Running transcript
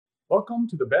Welcome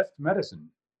to The Best Medicine.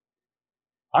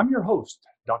 I'm your host,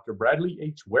 Dr. Bradley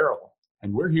H. Werrell,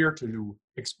 and we're here to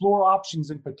explore options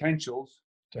and potentials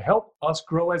to help us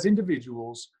grow as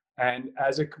individuals and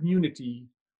as a community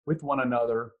with one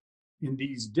another in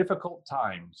these difficult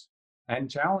times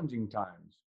and challenging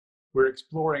times. We're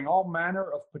exploring all manner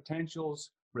of potentials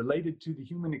related to the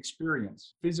human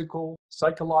experience: physical,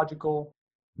 psychological,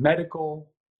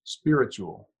 medical,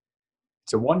 spiritual.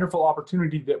 It's a wonderful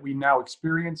opportunity that we now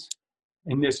experience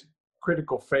in this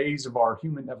critical phase of our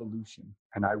human evolution.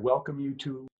 And I welcome you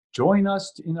to join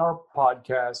us in our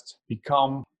podcast,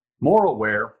 become more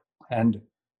aware, and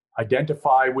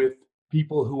identify with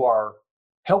people who are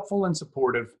helpful and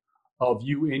supportive of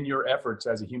you in your efforts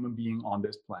as a human being on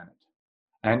this planet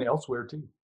and elsewhere too.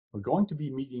 We're going to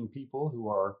be meeting people who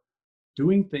are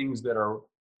doing things that are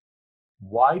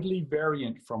widely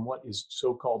variant from what is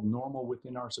so-called normal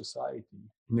within our society,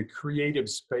 in the creative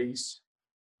space,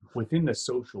 within the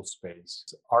social space.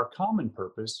 Our common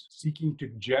purpose, seeking to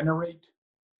generate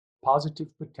positive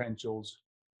potentials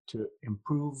to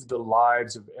improve the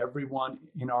lives of everyone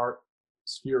in our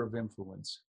sphere of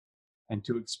influence, and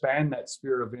to expand that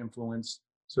sphere of influence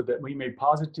so that we may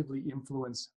positively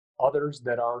influence others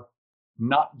that are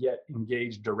not yet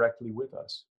engaged directly with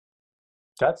us.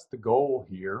 That's the goal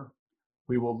here.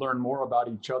 We will learn more about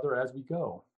each other as we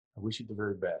go. I wish you the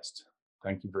very best.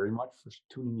 Thank you very much for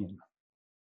tuning in.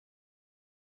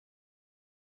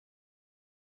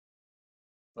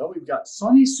 Well, we've got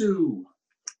Sunny Sue.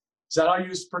 Is that how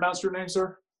you pronounce your name,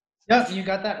 sir? Yep, you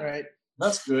got that right.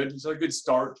 That's good. It's a good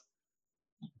start.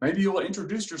 Maybe you'll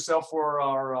introduce yourself for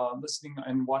our listening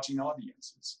and watching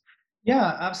audiences.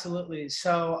 Yeah, absolutely.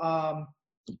 So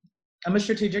I'm a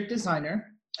strategic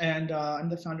designer, and I'm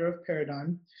the founder of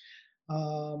Paradigm.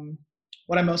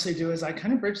 What I mostly do is I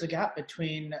kind of bridge the gap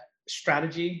between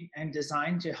strategy and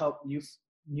design to help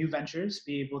new ventures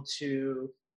be able to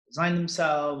design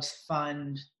themselves,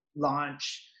 fund,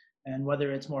 launch, and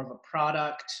whether it's more of a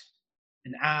product,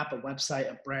 an app, a website,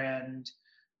 a brand,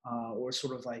 or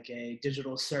sort of like a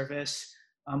digital service.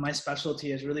 My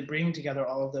specialty is really bringing together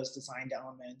all of those designed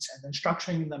elements and then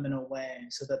structuring them in a way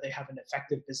so that they have an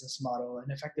effective business model,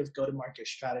 an effective go-to-market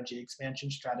strategy,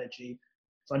 expansion strategy,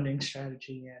 funding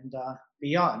strategy, and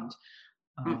beyond.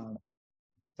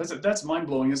 That's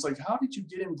mind-blowing. It's like, how did you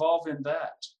get involved in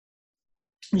that?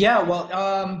 Yeah,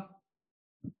 well,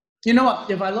 you know what?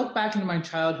 If I look back into my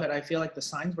childhood, I feel like the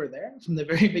signs were there from the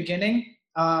very beginning.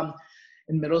 In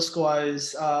middle school, I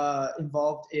was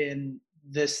involved in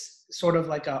this sort of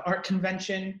like an art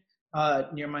convention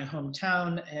near my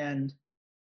hometown, and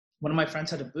one of my friends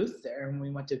had a booth there, and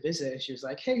we went to visit. She was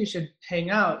like, "Hey, you should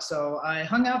hang out." So I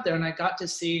hung out there, and I got to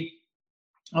see,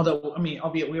 although, I mean,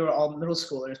 albeit we were all middle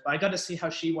schoolers, but I got to see how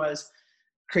she was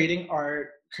creating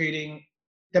art,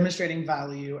 demonstrating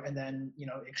value, and then,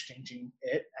 exchanging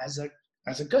it as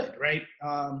a good, right?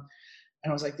 And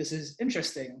I was like, this is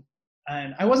interesting.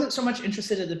 And I wasn't so much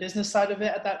interested in the business side of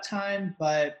it at that time,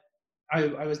 but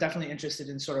I was definitely interested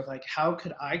in sort of like, how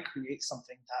could I create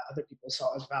something that other people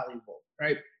saw as valuable,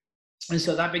 right? And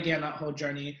so that began that whole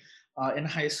journey. In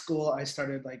high school, I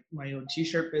started like my own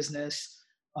t-shirt business.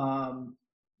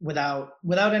 Without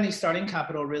any starting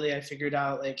capital, really, I figured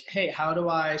out like, hey, how do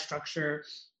I structure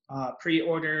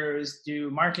pre-orders, do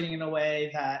marketing in a way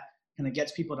that kind of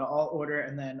gets people to all order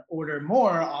and then order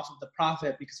more off of the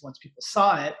profit, because once people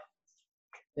saw it,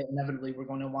 they inevitably were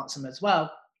going to want some as well.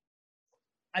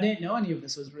 I didn't know any of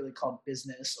this was really called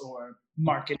business or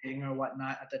marketing or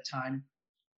whatnot at the time.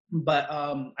 But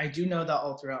I do know that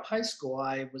all throughout high school,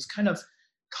 I was kind of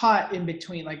caught in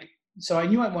between, like, so I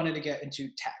knew I wanted to get into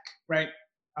tech, right?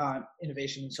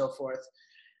 Innovation and so forth.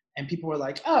 And people were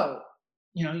like, oh,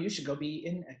 you should go be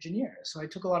an engineer. So I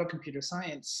took a lot of computer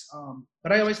science,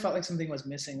 but I always felt like something was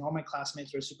missing. All my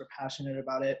classmates were super passionate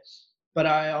about it, but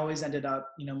I always ended up,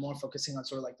 more focusing on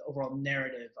sort of like the overall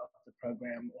narrative of the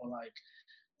program, or like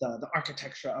the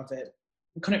architecture of it.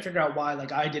 I couldn't figure out why,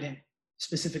 like, I didn't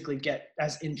specifically get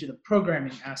as into the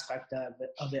programming aspect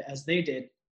of it as they did,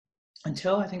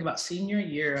 until I think about senior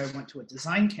year. I went to a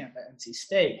design camp at NC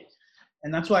State.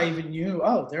 And that's why I even knew,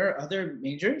 oh, there are other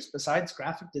majors besides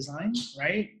graphic design,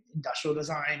 right? Industrial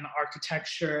design,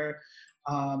 architecture,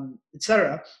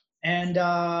 etc. And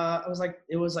I was like,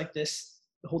 it was like this,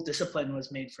 the whole discipline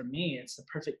was made for me. It's the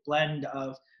perfect blend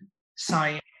of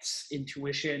science,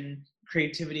 intuition,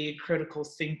 creativity, critical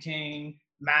thinking,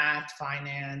 math,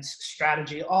 finance,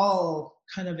 strategy, all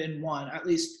kind of in one, at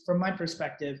least from my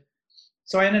perspective.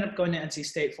 So I ended up going to NC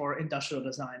State for industrial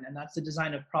design, and that's the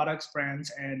design of products,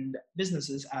 brands, and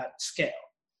businesses at scale.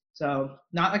 So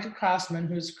not like a craftsman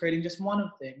who's creating just one of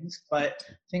things, but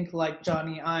think like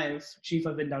Johnny Ive, chief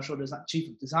of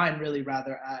design, really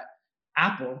rather at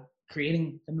Apple,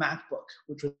 creating the MacBook,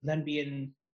 which would then be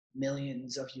in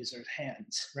millions of users'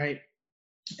 hands, right?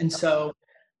 And so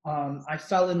I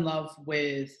fell in love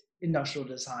with industrial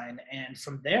design, and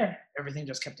from there, everything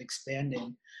just kept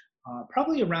expanding.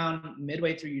 Probably around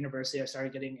midway through university, I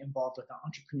started getting involved with the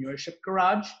Entrepreneurship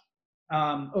Garage.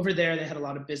 Over there, they had a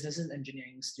lot of business and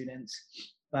engineering students,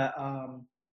 but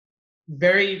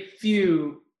very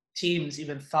few teams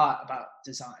even thought about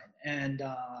design. And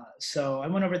so I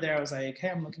went over there. I was like, hey,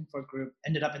 I'm looking for a group.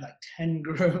 Ended up in like 10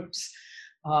 groups.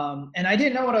 And I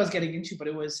didn't know what I was getting into, but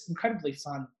it was incredibly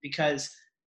fun because,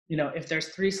 you know, if there's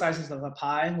 3 slices of a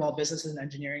pie while business and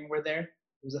engineering were there,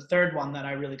 there was a third one that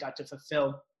I really got to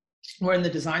fulfill. We're in the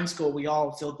design school, we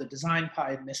all filled the design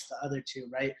pie and missed the other 2,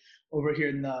 right? Over here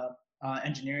in the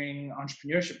engineering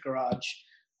entrepreneurship garage,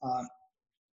 uh,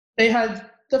 they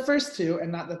had the first 2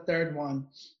 and not the third one.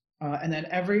 And then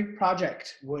every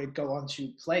project would go on to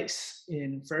place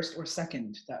in first or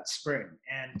second that spring.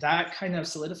 And that kind of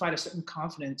solidified a certain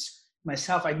confidence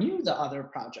myself. I knew the other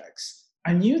projects.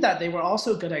 I knew that they were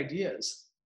also good ideas,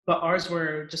 but ours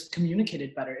were just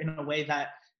communicated better in a way that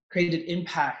created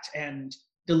impact and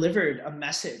delivered a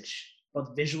message,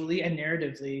 both visually and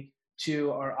narratively,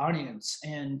 to our audience.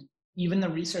 And even the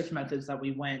research methods that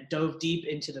we dove deep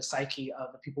into the psyche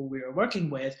of the people we were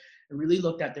working with and really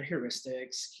looked at their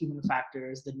heuristics, human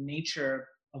factors, the nature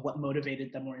of what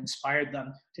motivated them or inspired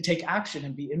them to take action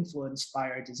and be influenced by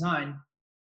our design.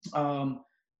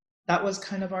 That was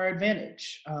kind of our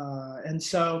advantage. And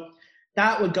so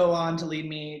that would go on to lead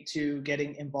me to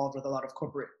getting involved with a lot of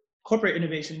corporate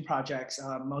innovation projects.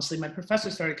 Mostly my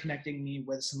professor started connecting me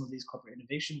with some of these corporate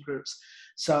innovation groups.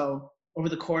 So over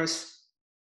the course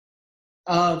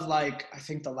of like, I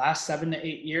think the last 7 to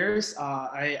 8 years,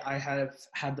 I have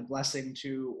had the blessing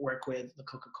to work with the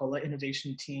Coca-Cola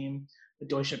innovation team, the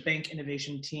Deutsche Bank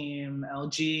innovation team,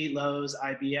 LG, Lowe's,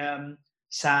 IBM,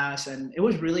 SAS, and it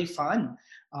was really fun.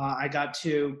 I got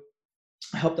to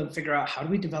help them figure out, how do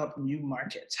we develop new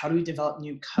markets? How do we develop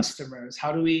new customers?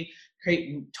 How do we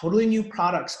create totally new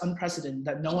products, unprecedented,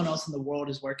 that no one else in the world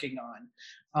is working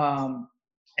on?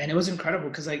 And it was incredible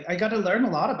because I got to learn a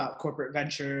lot about corporate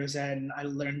ventures, and I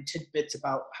learned tidbits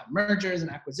about how mergers and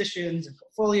acquisitions and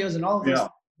portfolios and all of those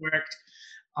things worked.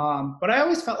 But I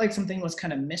always felt like something was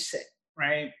kind of missing,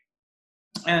 right?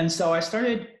 And so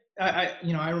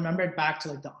I remembered back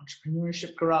to like the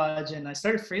Entrepreneurship Garage, and I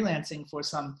started freelancing for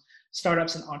some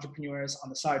startups and entrepreneurs on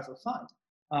the side for fun.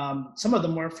 Some of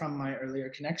them were from my earlier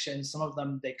connections. Some of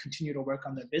them, they continue to work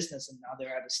on their business, and now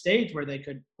they're at a stage where they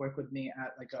could work with me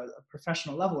at like a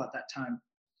professional level at that time.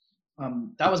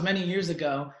 That was many years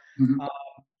ago. Mhm.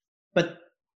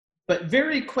 But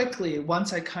very quickly,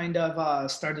 once I kind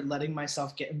of started letting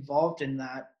myself get involved in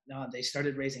that, they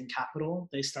started raising capital.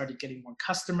 They started getting more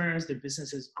customers. Their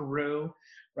businesses grew,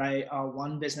 right?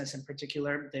 One business in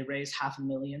particular, they raised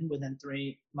 $500,000 within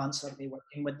 3 months of me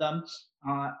working with them.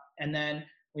 And then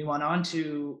we went on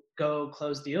to go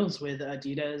close deals with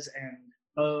Adidas and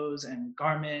Bose and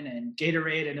Garmin and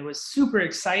Gatorade, and it was super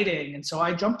exciting. And so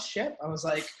I jumped ship. I was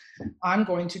like, I'm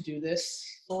going to do this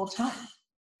full time.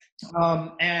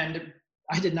 And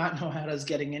I did not know what I was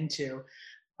getting into.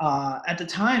 At the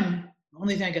time, the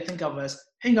only thing I could think of was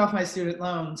paying off my student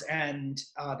loans, and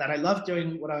that I loved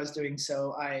doing what I was doing.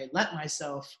 So I let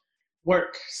myself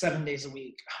work 7 days a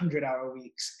week, 100-hour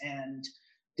weeks, and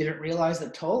didn't realize the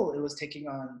toll it was taking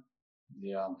on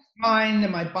my mind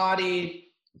and my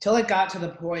body, until it got to the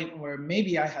point where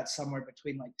maybe I had somewhere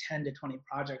between like 10 to 20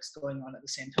 projects going on at the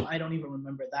same time. I don't even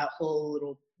remember. That whole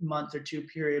little month or 2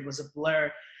 period was a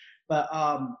blur. But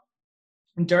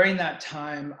during that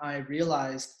time, I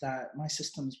realized that my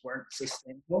systems weren't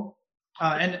sustainable.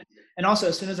 And also,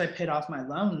 as soon as I paid off my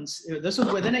loans, this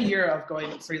was within a year of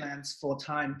going freelance full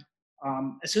time.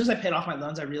 As soon as I paid off my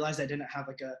loans, I realized I didn't have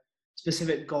like a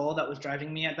specific goal that was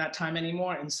driving me at that time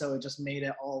anymore. And so it just made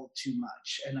it all too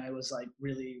much. And I was like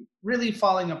really, really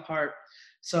falling apart.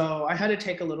 So I had to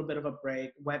take a little bit of a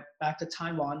break, went back to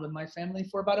Taiwan with my family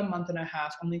for about a month and a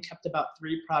half, only kept about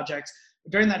 3 projects.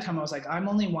 But during that time, I was like, I'm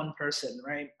only one person,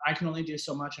 right? I can only do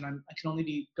so much, and I can only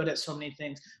be good at so many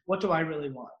things. What do I really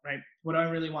want, right? What do I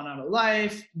really want out of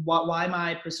life? Why am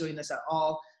I pursuing this at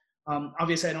all?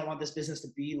 Obviously, I don't want this business to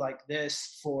be like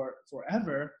this for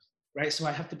forever, right? So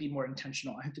I have to be more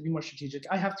intentional. I have to be more strategic.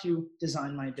 I have to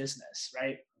design my business,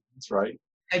 right? That's right.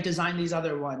 I designed these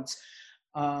other ones.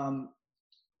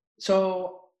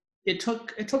 So it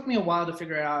took me a while to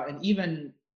figure it out, and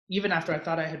even after I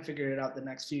thought I had figured it out the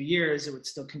next few years, it would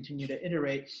still continue to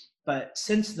iterate. But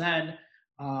since then,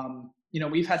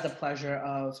 we've had the pleasure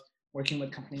of working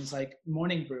with companies like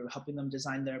Morning Brew, helping them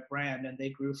design their brand, and they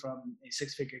grew from a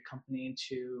six-figure company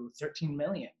to 13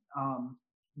 million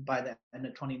by the end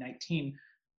of 2019,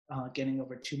 getting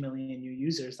over 2 million new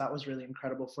users. That was really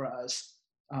incredible for us.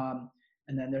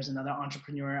 And then there's another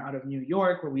entrepreneur out of New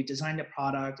York where we designed a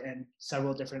product and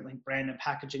several different like brand and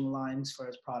packaging lines for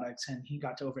his products, and he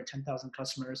got to over 10,000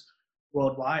 customers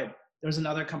worldwide. There's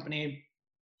another company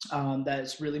that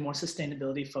is really more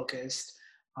sustainability focused,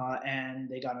 and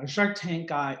they got on Shark Tank,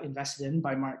 got invested in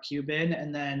by Mark Cuban,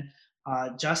 and then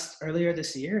just earlier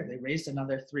this year they raised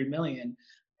another 3 million.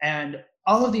 And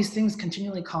all of these things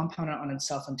continually compounded on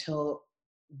itself until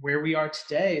where we are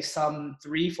today, some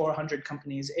 300-400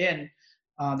 companies in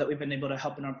that we've been able to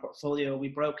help in our portfolio. We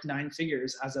broke 9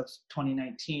 figures as of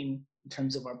 2019 in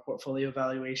terms of our portfolio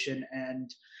valuation,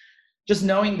 and just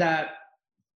knowing that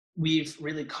we've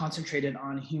really concentrated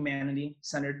on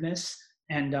humanity-centeredness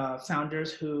and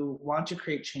founders who want to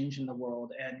create change in the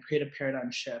world and create a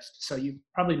paradigm shift. So you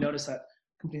probably noticed that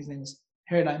company's name is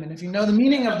Paradigm, and if you know the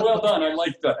meaning of well done, I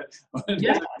like that.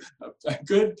 Yeah. A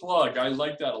good plug. I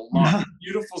like that a lot.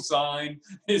 Beautiful sign.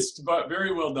 It's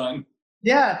very well done.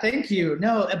 Yeah, thank you.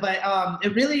 No, but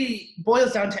it really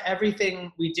boils down to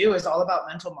everything we do is all about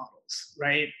mental models,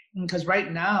 right? Because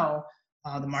right now,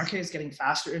 the market is getting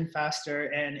faster and faster,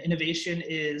 and innovation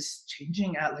is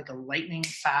changing at like a lightning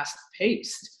fast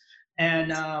pace.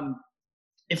 And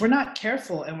if we're not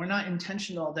careful and we're not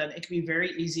intentional, then it can be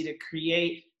very easy to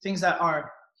create things that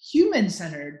are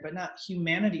human-centered, but not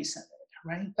humanity-centered,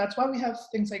 right? That's why we have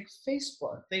things like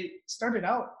Facebook. They started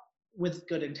out with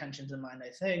good intentions in mind,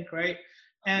 I think, right?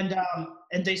 And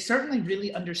they certainly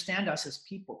really understand us as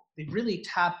people. They've really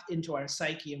tapped into our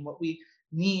psyche and what we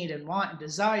need and want and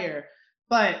desire,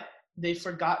 but they've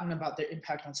forgotten about their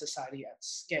impact on society at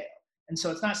scale. And so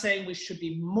it's not saying we should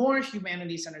be more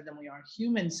humanity-centered than we are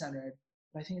human-centered,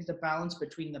 but I think it's a balance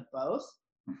between the both,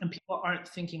 and people aren't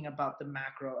thinking about the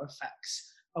macro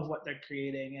effects of what they're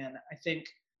creating. And I think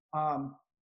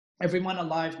everyone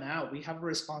alive now, we have a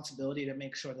responsibility to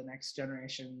make sure the next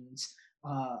generations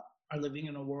are living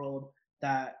in a world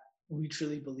that we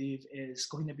truly believe is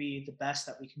going to be the best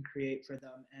that we can create for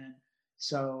them. And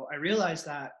so I realized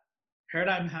that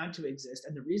Paradigm had to exist,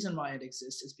 and the reason why it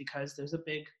exists is because there's a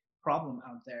big problem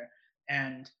out there,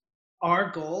 and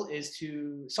our goal is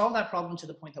to solve that problem to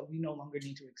the point that we no longer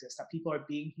need to exist, that people are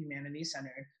being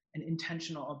humanity-centered and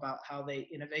intentional about how they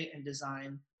innovate and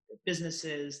design their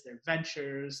businesses, their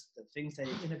ventures, the things they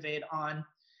innovate on,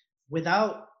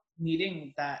 without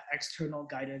needing that external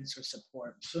guidance or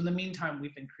support. So in the meantime,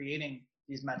 we've been creating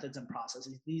these methods and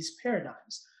processes, these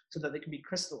paradigms, so that they can be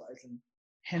crystallized and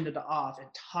handed off and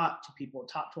taught to people,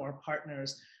 taught to our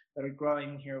partners that are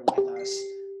growing here with us.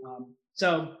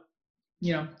 So,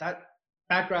 that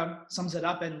background sums it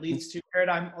up and leads to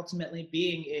Paradigm ultimately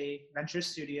being a venture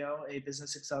studio, a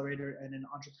business accelerator, and an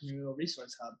entrepreneurial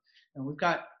resource hub. And we've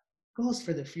got goals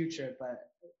for the future, but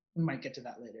we might get to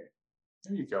that later.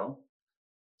 There you go.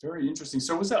 Very interesting.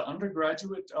 So was that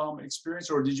undergraduate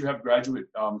experience, or did you have graduate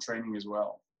training as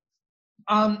well?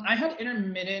 I had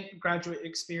intermittent graduate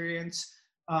experience.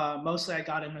 Mostly I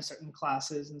got into certain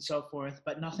classes and so forth,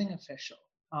 but nothing official.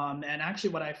 And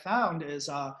actually what I found is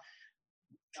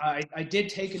I did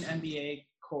take an MBA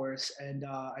course, and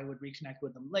I would reconnect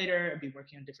with them later and be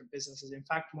working on different businesses. In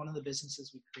fact, one of the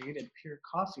businesses we created, Pure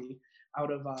Coffee,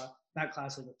 out of that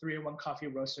class of the 3-in-1 coffee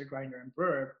roaster, grinder, and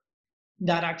brewer,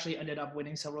 that actually ended up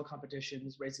winning several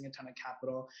competitions, raising a ton of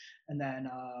capital. And then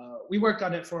we worked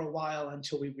on it for a while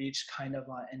until we reached kind of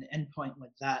an endpoint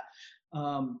with that.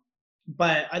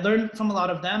 But I learned from a lot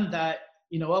of them that,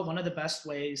 one of the best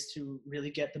ways to really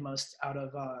get the most out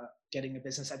of getting a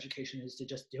business education is to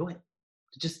just do it,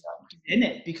 to just get in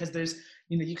it, because there's,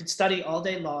 you could study all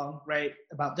day long, right,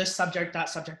 about this subject, that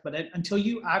subject, but until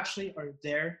you actually are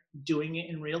there doing it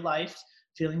in real life,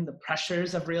 feeling the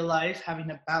pressures of real life, having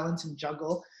to balance and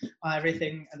juggle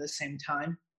everything at the same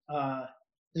time,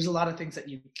 there's a lot of things that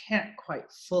you can't quite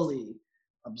fully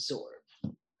absorb.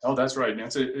 Oh, that's right. And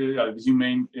it's the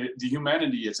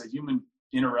humanity. It's a human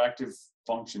interactive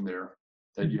function there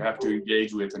that you have to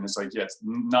engage with, and it's like, yeah,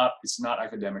 it's not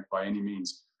academic by any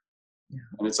means. Yeah.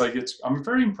 And it's like I'm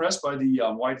very impressed by the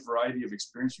wide variety of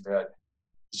experience you've had.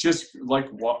 It's just like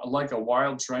a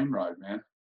wild train ride, man.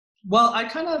 Well, I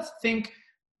kind of think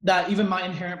that even my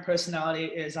inherent personality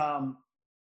is I'm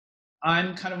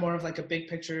kind of more of like a big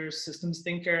picture systems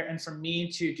thinker, and for me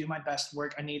to do my best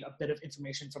work, I need a bit of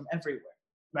information from everywhere,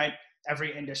 right?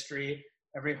 Every industry,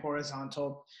 every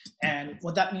horizontal. And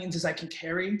what that means is I can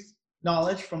carry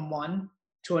knowledge from one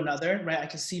to another, right? I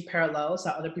can see parallels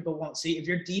that other people won't see. If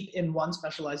you're deep in one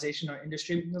specialization or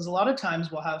industry, because a lot of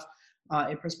times we'll have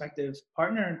a prospective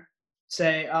partner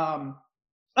say,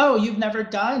 "Oh, you've never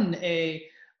done a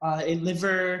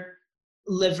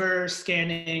liver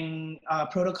scanning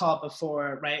protocol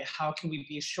before, right? How can we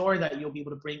be sure that you'll be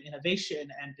able to bring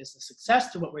innovation and business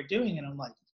success to what we're doing?" And I'm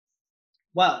like,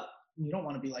 well, you don't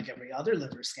want to be like every other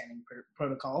liver scanning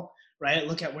protocol, right?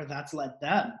 Look at where that's led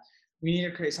them. We need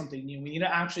to create something new. We need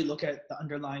to actually look at the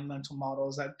underlying mental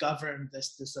models that govern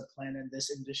this discipline and this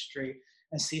industry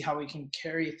and see how we can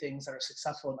carry things that are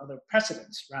successful in other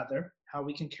precedents, rather, how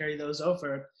we can carry those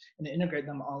over and integrate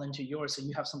them all into yours so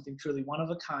you have something truly one of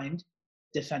a kind,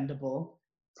 defendable,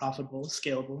 profitable,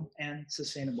 scalable, and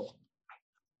sustainable.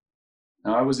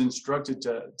 Now, I was instructed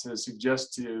to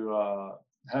suggest to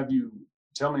have you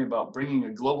tell me about bringing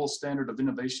a global standard of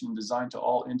innovation and design to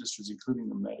all industries, including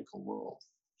the medical world.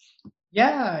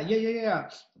 Yeah.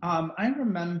 I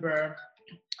remember,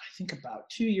 I think about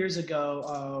 2 years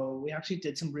ago, we actually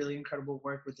did some really incredible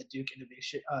work with the Duke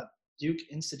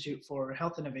Institute for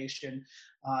Health Innovation.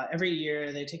 Every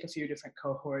year, they take a few different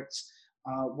cohorts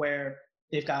where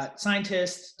they've got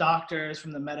scientists, doctors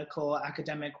from the medical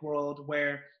academic world,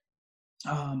 where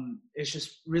it's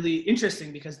just really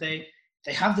interesting because they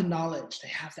have the knowledge, they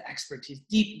have the expertise,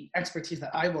 deep expertise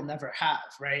that I will never have,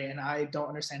 right? And I don't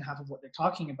understand half of what they're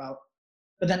talking about.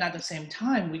 But then at the same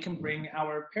time, we can bring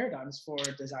our paradigms for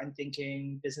design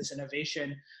thinking, business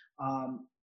innovation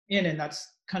in, and that's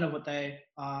kind of what they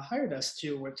hired us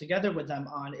to work together with them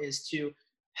on, is to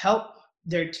help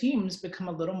their teams become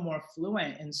a little more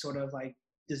fluent in sort of like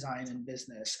design and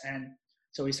business. And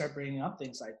so we start bringing up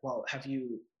things like, well, have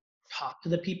you talked to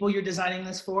the people you're designing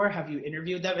this for? Have you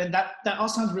interviewed them? And that all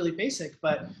sounds really basic,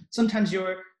 but sometimes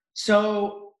you're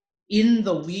so in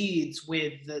the weeds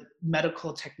with the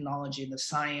medical technology and the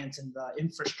science and the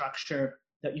infrastructure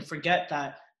that you forget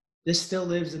that this still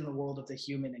lives in the world of the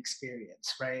human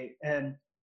experience, right? And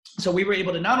so we were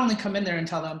able to not only come in there and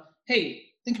tell them, hey,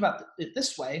 think about it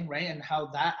this way, right? And how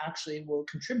that actually will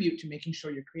contribute to making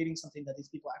sure you're creating something that these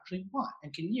people actually want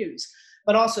and can use,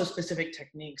 but also specific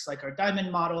techniques like our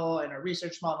diamond model and our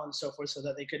research model and so forth, so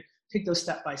that they could take those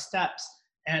step by steps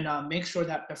and make sure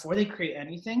that before they create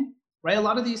anything, right? A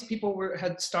lot of these people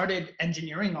had started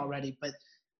engineering already, but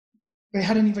they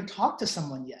hadn't even talked to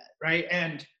someone yet, right?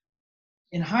 And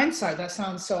in hindsight, that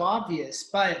sounds so obvious,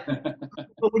 but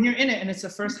when you're in it and it's the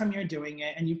first time you're doing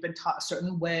it and you've been taught a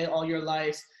certain way all your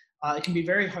life, it can be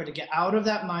very hard to get out of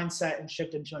that mindset and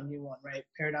shift into a new one, right?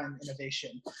 Paradigm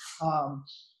innovation.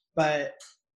 But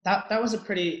that was a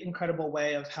pretty incredible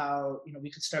way of how we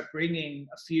could start bringing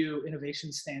a few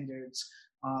innovation standards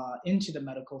into the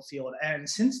medical field. And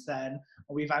since then,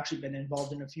 we've actually been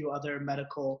involved in a few other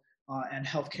medical and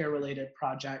healthcare related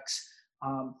projects.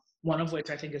 One of which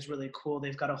I think is really cool.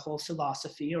 They've got a whole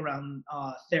philosophy around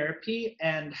therapy,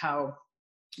 and how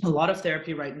a lot of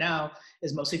therapy right now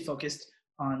is mostly focused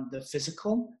on the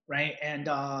physical, right? And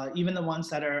even the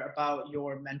ones that are about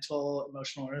your mental,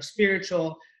 emotional, or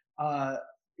spiritual,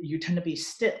 you tend to be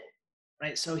still,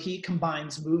 right? So he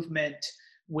combines movement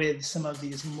with some of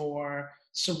these more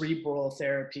cerebral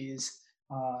therapies.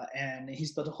 And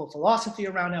he's built a whole philosophy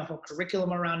around it, a whole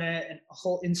curriculum around it, and a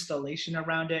whole installation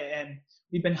around it. And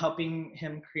we've been helping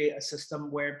him create a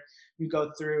system where you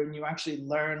go through and you actually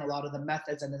learn a lot of the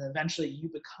methods, and then eventually you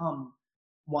become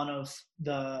one of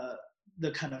the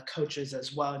kind of coaches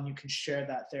as well, and you can share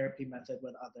that therapy method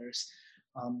with others.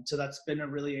 So that's been a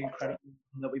really incredible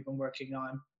thing that we've been working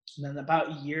on. And then about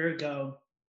a year ago,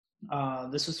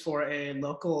 this was for a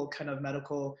local kind of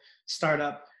medical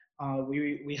startup.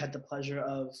 We had the pleasure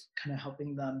of kind of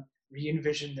helping them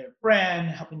re-envision their brand,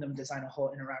 helping them design a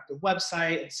whole interactive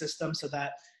website and system so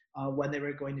that when they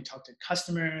were going to talk to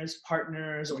customers,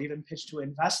 partners, or even pitch to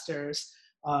investors,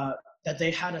 that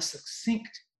they had a succinct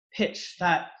pitch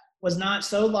that was not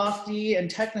so lofty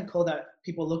and technical that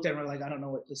people looked at and were like, I don't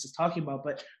know what this is talking about,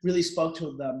 but really spoke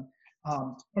to them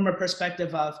from a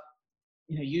perspective of,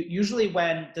 usually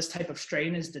when this type of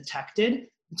strain is detected,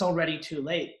 it's already too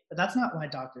late. But that's not why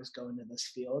doctors go into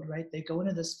this field, right? They go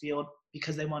into this field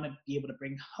because they want to be able to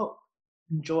bring hope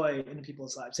and joy into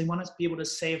people's lives. They want to be able to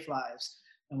save lives.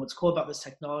 And what's cool about this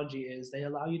technology is they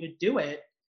allow you to do it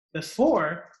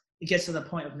before it gets to the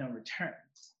point of no return.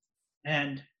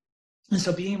 And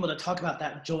so being able to talk about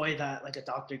that joy that like a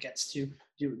doctor gets to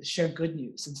do, share good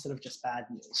news instead of just bad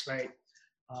news, right?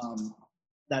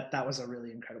 That was a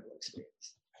really incredible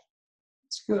experience.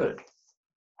 It's good.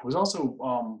 It was also,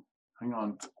 hang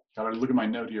on, gotta look at my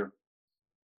note here.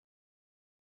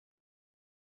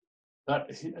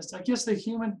 That I guess the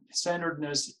human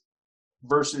centeredness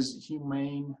versus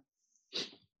humane?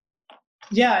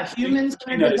 Yeah,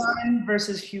 human-centered design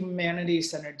versus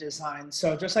humanity-centered design.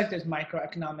 So just like there's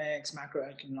microeconomics,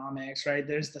 macroeconomics, right?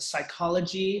 There's the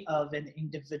psychology of an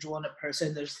individual and a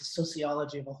person. There's the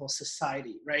sociology of a whole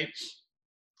society, right?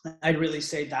 I'd really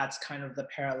say that's kind of the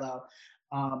parallel.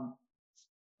 Um,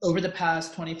 Over the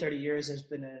past 20, 30 years, there's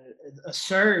been a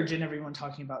surge in everyone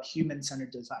talking about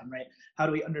human-centered design, right? How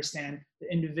do we understand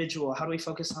the individual? How do we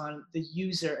focus on the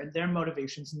user and their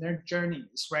motivations and their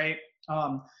journeys, right?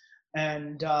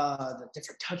 And the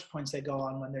different touch points they go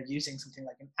on when they're using something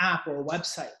like an app or a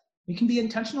website. We can be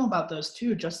intentional about those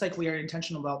too, just like we are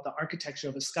intentional about the architecture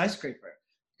of a skyscraper,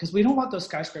 because we don't want those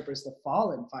skyscrapers to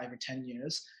fall in 5 or 10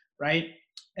 years, right?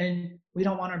 And we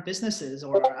don't want our businesses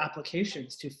or our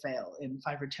applications to fail in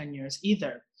 5 or 10 years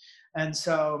either. And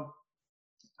so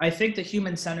I think the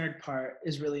human-centered part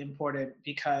is really important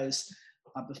because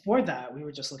before that, we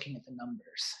were just looking at the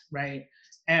numbers, right?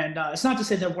 And it's not to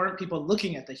say there weren't people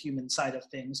looking at the human side of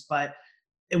things, but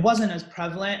it wasn't as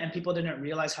prevalent and people didn't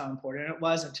realize how important it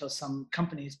was until some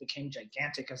companies became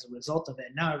gigantic as a result of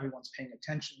it. Now everyone's paying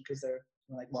attention because they're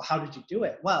like, well, how did you do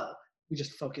it? Well, we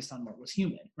just focused on what was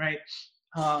human, right?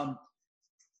 On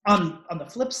the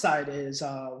flip side is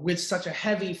with such a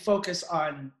heavy focus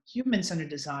on human-centered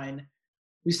design,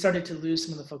 we started to lose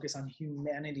some of the focus on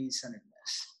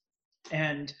humanity-centeredness.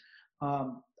 And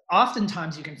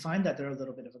oftentimes you can find that they're a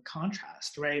little bit of a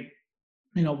contrast, right?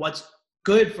 You know, what's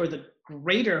good for the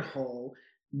greater whole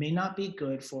may not be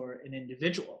good for an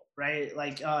individual, right?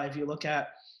 Like if you look at,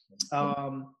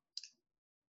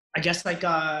 I guess like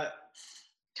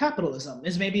capitalism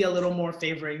is maybe a little more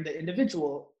favoring the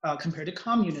individual compared to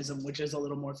communism, which is a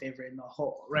little more favoring the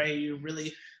whole, right?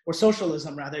 Or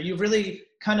socialism rather, you've really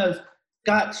kind of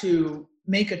got to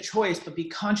make a choice, but be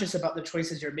conscious about the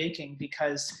choices you're making,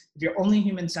 because if you're only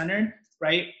human-centered,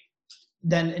 right,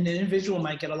 then an individual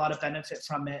might get a lot of benefit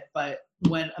from it, but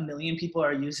when a million people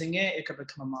are using it, it could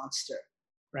become a monster,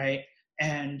 right?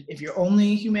 And if you're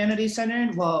only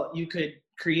humanity-centered, well, you could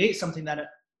create something that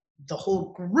the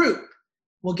whole group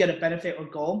will get a benefit or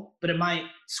goal, but it might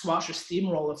squash or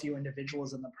steamroll a few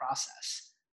individuals in the process.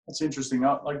 That's interesting.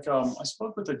 I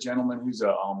spoke with a gentleman who's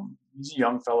a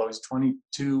young fellow. He's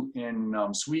 22 in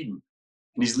Sweden,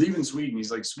 and he's leaving Sweden.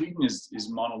 He's like, Sweden is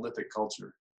monolithic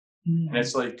culture, and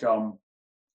it's like,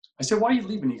 I said, why are you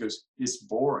leaving? He goes, it's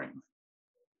boring.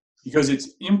 He goes,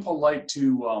 it's impolite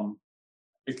to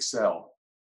excel,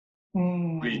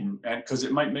 Sweden, and because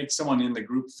it might make someone in the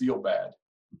group feel bad.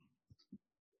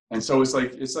 And so it's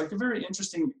like a very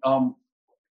interesting.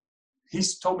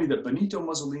 He's told me that Benito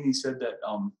Mussolini said that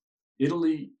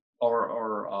Italy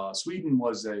or Sweden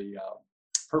was a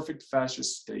perfect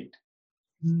fascist state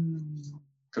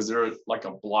because they're like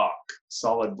a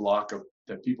solid block of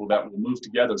people that will move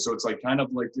together. So it's like kind of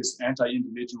like this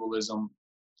anti-individualism,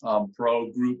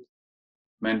 pro-group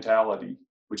mentality,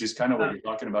 which is kind of what you're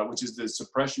talking about, which is the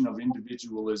suppression of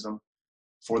individualism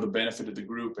for the benefit of the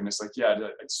group. And it's like, yeah,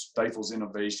 it stifles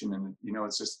innovation, and you know,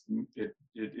 it's just it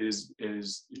is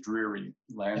a dreary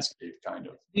landscape kind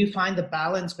of. You find the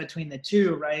balance between the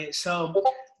two, right? So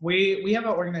we have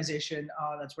an organization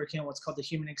that's working on what's called the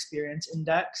Human Experience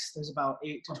Index. There's about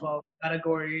 8 to 12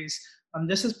 categories.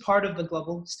 This is part of the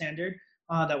global standard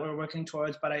that we're working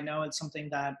towards, but I know it's something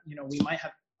that, you know, we might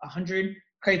have 100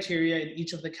 criteria in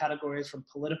each of the categories, from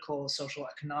political, social,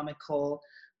 economical,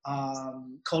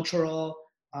 cultural,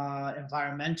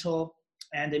 environmental,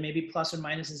 and they may be plus or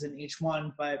minuses in each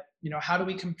one. But you know, how do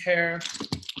we compare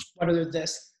whether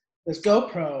this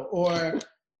GoPro or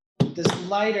this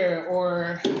lighter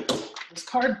or this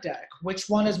card deck, which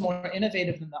one is more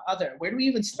innovative than the other? Where do we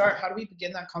even start? How do we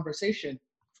begin that conversation?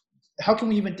 How can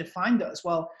we even define those?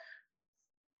 Well,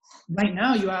 right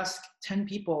now you ask 10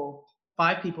 people,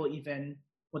 5 people even,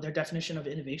 what their definition of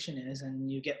innovation is, and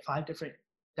you get 5 different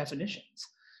definitions.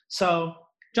 So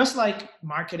just like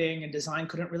marketing and design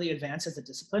couldn't really advance as a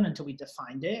discipline until we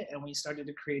defined it and we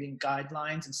started creating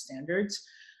guidelines and standards,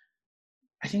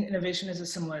 I think innovation is a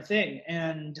similar thing.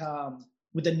 And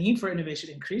with the need for innovation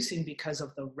increasing because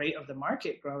of the rate of the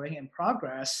market growing and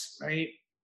progress, right,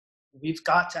 we've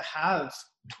got to have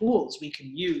tools we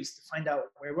can use to find out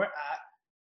where we're at.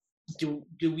 Do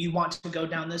we want to go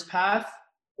down this path,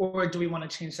 or do we want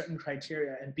to change certain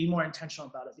criteria and be more intentional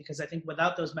about it? Because I think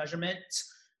without those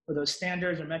measurements or those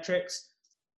standards or metrics,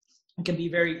 it can be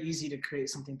very easy to create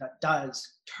something that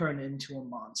does turn into a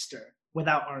monster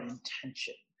without our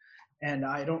intention. And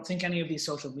I don't think any of these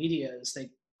social medias,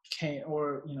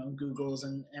 or you know, Googles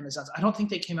and Amazons, I don't think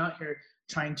they came out here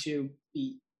trying to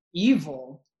be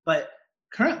evil, but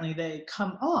currently they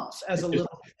come off as a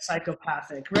little bit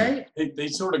psychopathic, right? They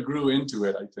sort of grew into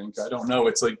it, I think. I don't know.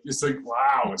 It's like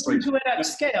wow. It's like Into it at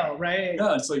scale, right?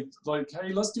 yeah, it's like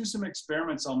hey, let's do some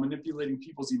experiments on manipulating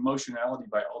people's emotionality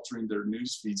by altering their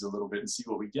news feeds a little bit and see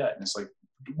what we get. And it's like,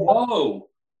 whoa,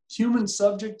 human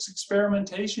subjects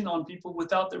experimentation on people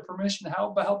without their permission. How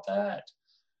about that?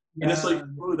 Yeah. And it's like,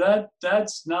 oh,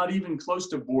 that's not even close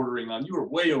to bordering on. You were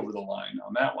way over the line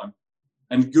on that one.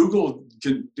 And Google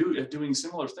doing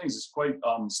similar things. It's quite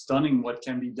stunning what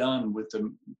can be done with the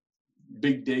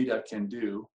big data can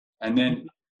do. And then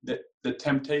the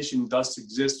temptation thus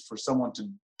exists for someone to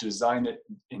design it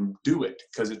and do it,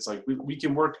 because it's like we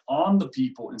can work on the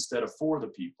people instead of for the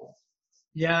people.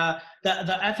 Yeah,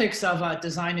 the ethics of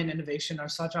design and innovation are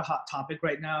such a hot topic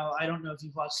right now. I don't know if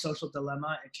you've watched Social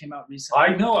Dilemma. It came out recently.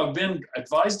 I know. I've been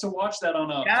advised to watch that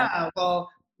on a. Yeah, well,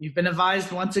 you've been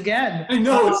advised once again. I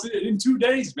know, it's in 2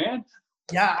 days, man.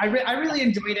 Yeah, I really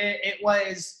enjoyed it. It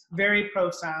was very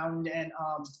profound. And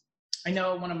I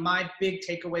know one of my big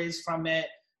takeaways from it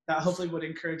that hopefully would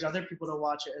encourage other people to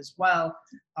watch it as well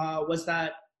was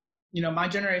that, you know, my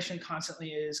generation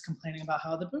constantly is complaining about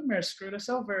how the boomers screwed us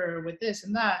over with this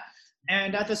and that.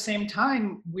 And at the same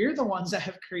time, we're the ones that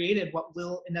have created what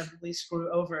will inevitably screw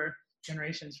over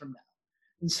generations from now.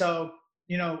 And so,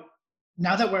 you know,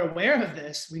 now that we're aware of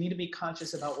this, we need to be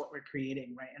conscious about what we're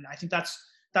creating, right? And I think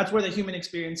that's where the Human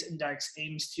Experience Index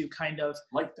aims to kind of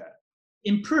like that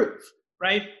improve,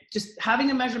 right? Just having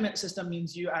a measurement system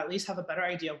means you at least have a better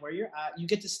idea of where you're at. You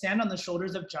get to stand on the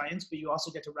shoulders of giants, but you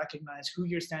also get to recognize who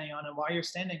you're standing on and why you're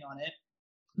standing on it.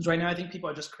 Because right now, I think people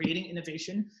are just creating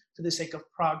innovation for the sake of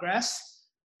progress.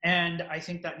 And I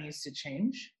think that needs to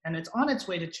change. And it's on its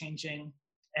way to changing.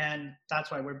 And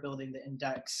that's why we're building the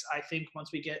index. I think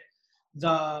once we get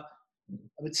I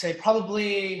would say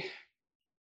probably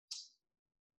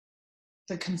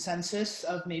the consensus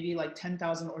of maybe like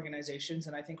 10,000 organizations,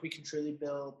 and I think we can truly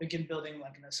begin building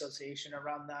like an association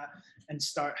around that and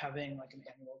start having like an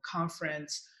annual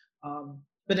conference.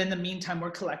 But in the meantime, we're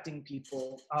collecting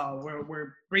people.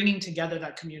 We're bringing together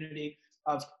that community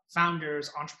of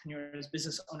founders, entrepreneurs,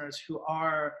 business owners who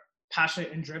are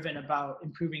passionate and driven about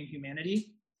improving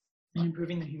humanity and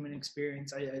improving the human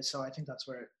experience. So I think that's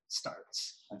where it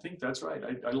starts. I think that's right.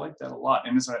 I like that a lot.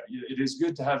 And it is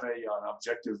good to have an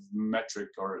objective metric,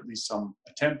 or at least some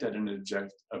attempt at an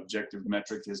objective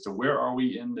metric as to where are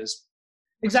we in this.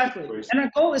 Exactly. situation. And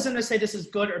our goal isn't to say this is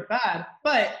good or bad,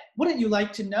 but wouldn't you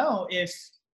like to know if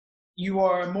you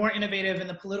are more innovative in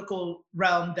the political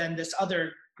realm than this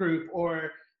other group,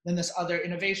 or than this other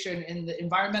innovation in the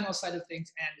environmental side of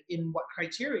things, and in what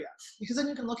criteria? Because then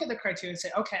you can look at the criteria and say,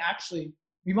 okay, actually,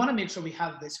 we want to make sure we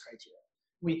have this criteria.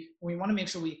 We want to make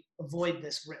sure we avoid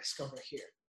this risk over here.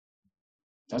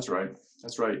 That's right.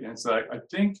 That's right. And so I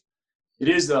think it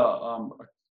is a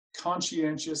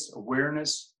conscientious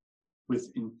awareness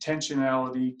with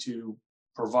intentionality to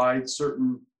provide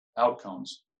certain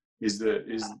outcomes. And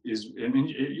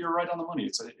you're right on the money.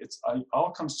 It all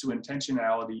comes to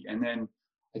intentionality, and then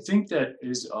I think that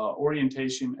is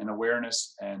orientation and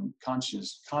awareness and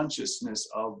consciousness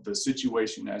of the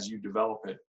situation as you develop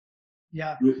it.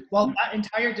 Yeah. Well, that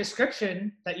entire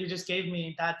description that you just gave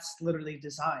me, that's literally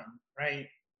design, right?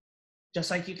 Just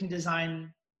like you can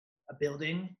design a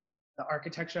building, the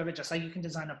architecture of it, just like you can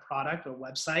design a product or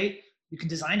website, you can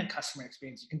design a customer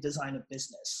experience, you can design a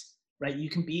business, right? You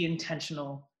can be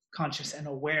intentional, conscious, and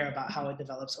aware about how it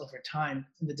develops over time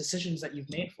and the decisions that you've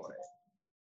made for it.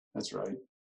 That's right.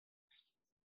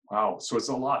 Wow. So it's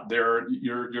a lot there.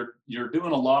 You're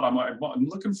doing a lot. I'm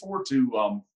looking forward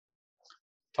to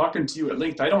talking to you at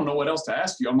length. I don't know what else to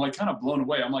ask you. I'm like kind of blown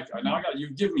away. I'm like, now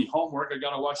you give me homework. I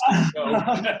got to watch the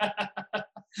show.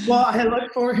 Well, I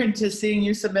look forward to seeing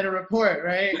you submit a report,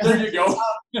 right? There you go.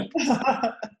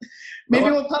 Maybe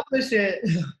we'll publish it.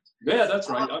 Yeah, that's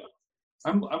right.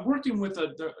 I'm working with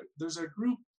there's a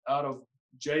group out of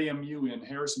JMU in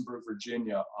Harrisonburg,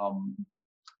 Virginia,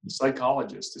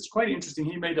 psychologist. It's quite interesting.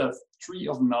 He made a tree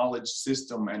of knowledge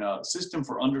system and a system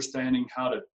for understanding how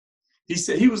to. He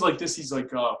said he was like this. He's like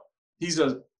he's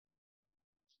a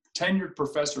tenured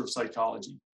professor of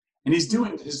psychology, and he's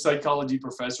doing his psychology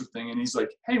professor thing. And he's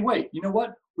like, hey, wait, you know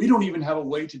what? We don't even have a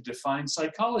way to define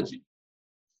psychology.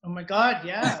 Oh my God,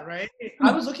 yeah, right.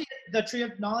 I was looking at the tree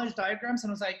of knowledge diagrams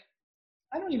and I was like,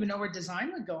 I don't even know where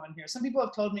design would go on here. Some people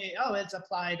have told me, oh, it's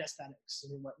applied aesthetics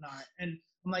or whatnot. And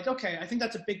I'm like, okay, I think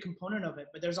that's a big component of it,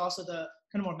 but there's also the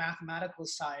kind of more mathematical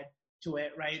side to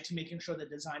it, right? To making sure the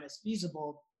design is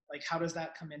feasible. Like, how does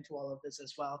that come into all of this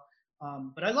as well?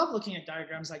 But I love looking at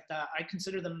diagrams like that. I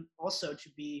consider them also to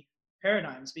be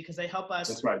paradigms because they help us.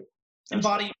 That's right.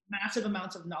 embody massive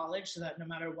amounts of knowledge so that no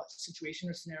matter what situation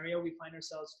or scenario we find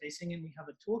ourselves facing, and we have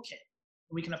a toolkit.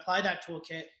 We can apply that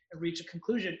toolkit and reach a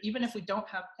conclusion, even if we don't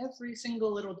have every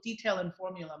single little detail and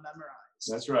formula memorized.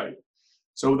 That's right.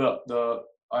 So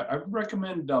I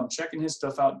recommend checking his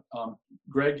stuff out.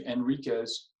 Greg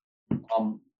Enriquez,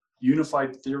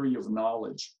 Unified Theory of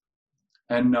Knowledge.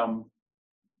 And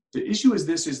the issue is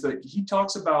that he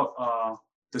talks about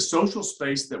the social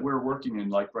space that we're working in.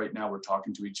 Like right now, we're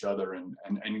talking to each other and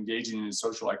engaging in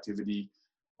social activity.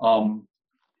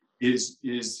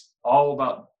 Is all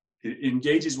about, it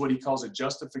engages what he calls a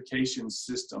justification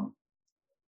system.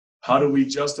 How do we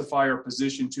justify our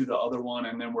position to the other one?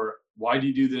 And then why do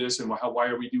you do this? And why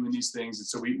are we doing these things? And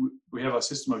so we have a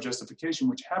system of justification,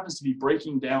 which happens to be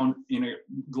breaking down in a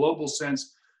global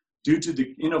sense due to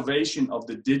the innovation of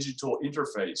the digital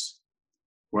interface,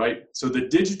 right? So the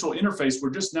digital interface, we're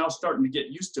just now starting to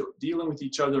get used to dealing with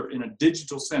each other in a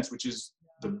digital sense, which is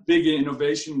the big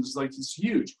innovation. It's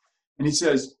huge. And he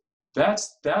says,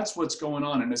 that's what's going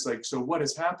on. And it's like, so what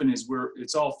has happened is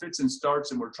it's all fits and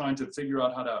starts, and we're trying to figure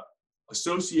out how to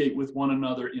associate with one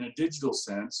another in a digital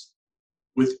sense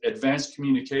with advanced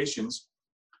communications.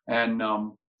 And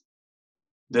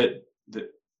there's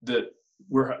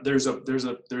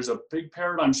a big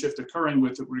paradigm shift occurring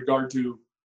with regard to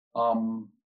the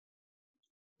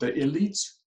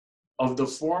elites of the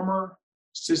former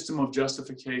system of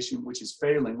justification, which is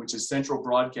failing, which is central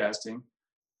broadcasting,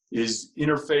 is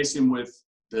interfacing with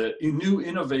the new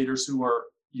innovators who are,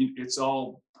 it's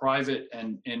all private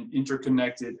and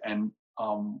interconnected and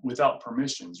without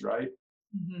permissions, right?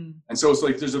 Mm-hmm. And so it's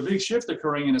like there's a big shift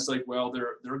occurring, and it's like, well, they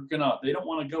don't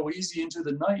want to go easy into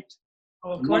the night.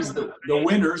 Oh, of course, the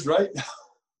winners, right?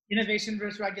 Innovation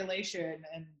versus regulation,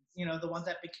 and the ones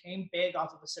that became big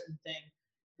off of a certain thing,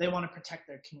 they want to protect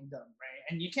their kingdom, right?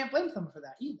 And you can't blame them for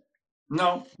that either.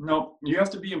 No, you have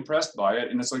to be impressed by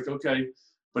it, and it's like, okay,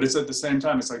 but it's at the same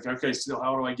time, it's like, okay, so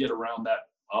how do I get around that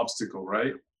obstacle,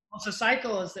 right? Well, so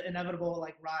cycle is the inevitable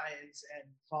rise and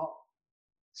fall.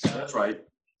 So that's right.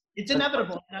 It's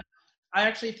inevitable. And I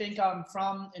actually think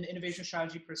from an innovation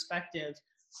strategy perspective,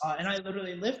 and I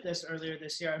literally lived this earlier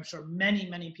this year, I'm sure many,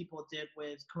 many people did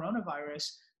with coronavirus,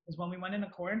 is when we went into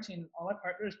quarantine, all our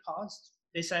partners paused.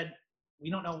 They said, we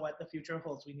don't know what the future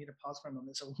holds. We need to pause for a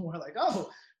moment. So we're like, oh,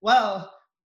 well,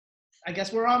 I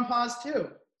guess we're on pause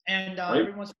too. And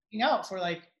everyone's freaking out for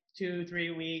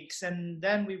 2-3 weeks. And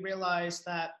then we realized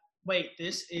that, wait,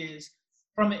 this is,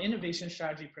 from an innovation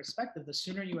strategy perspective, the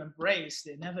sooner you embrace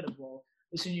the inevitable,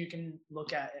 the sooner you can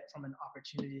look at it from an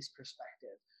opportunities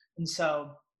perspective. And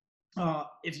so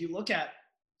if you look at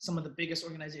some of the biggest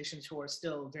organizations who are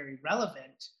still very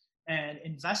relevant and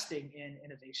investing in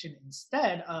innovation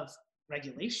instead of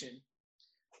regulation,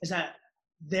 is that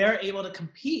they're able to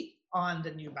compete on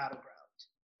the new battleground,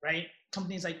 right?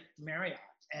 Companies like Marriott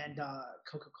and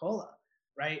Coca-Cola,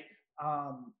 right?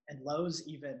 And Lowe's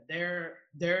even, they're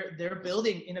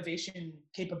building innovation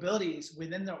capabilities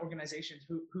within their organizations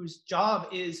whose job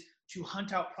is to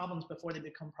hunt out problems before they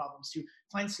become problems, to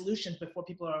find solutions before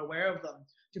people are aware of them,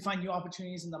 to find new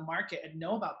opportunities in the market and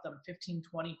know about them 15,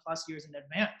 20 plus years in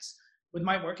advance. With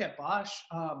my work at Bosch,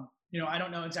 I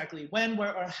don't know exactly when,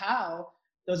 where, or how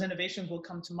those innovations will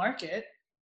come to market,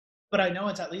 but I know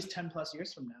it's at least 10 plus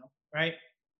years from now, right?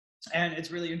 And it's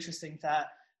really interesting that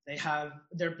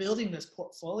they're building this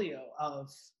portfolio of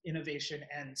innovation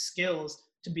and skills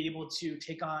to be able to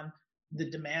take on the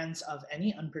demands of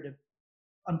any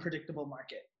unpredictable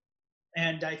market.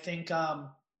 And I think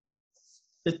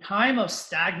the time of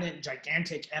stagnant,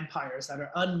 gigantic empires that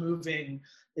are unmoving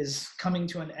is coming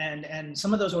to an end. And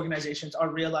some of those organizations are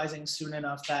realizing soon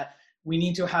enough that we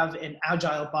need to have an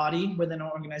agile body within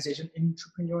our organization,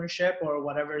 entrepreneurship or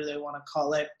whatever they want to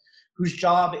call it, whose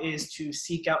job is to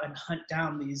seek out and hunt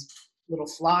down these little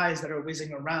flies that are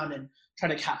whizzing around and try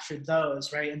to capture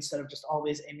those, right? Instead of just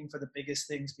always aiming for the biggest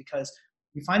things, because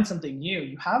you find something new,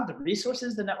 you have the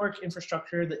resources, the network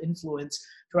infrastructure, the influence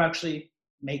to actually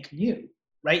make new,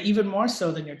 right? Even more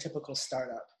so than your typical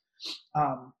startup.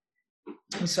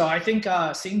 And so I think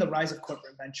seeing the rise of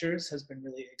corporate ventures has been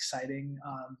really exciting.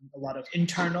 A lot of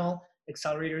internal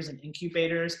accelerators and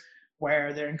incubators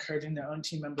where they're encouraging their own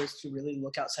team members to really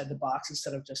look outside the box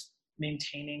instead of just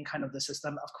maintaining kind of the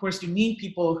system. Of course, you need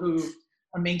people who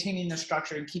are maintaining the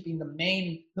structure and keeping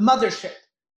the mothership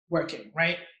working,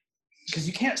 right? Because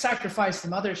you can't sacrifice the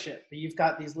mothership, but you've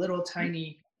got these little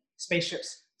tiny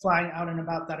spaceships flying out and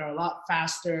about that are a lot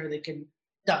faster. They can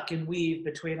duck and weave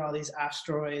between all these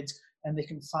asteroids, and they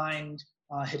can find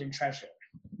hidden treasure.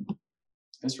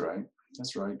 That's right.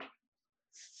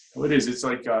 Well, it is. It's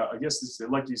like I guess it's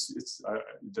like it's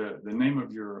the name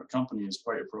of your company is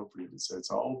quite appropriate. It's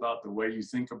all about the way you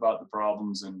think about the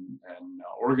problems and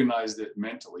organize it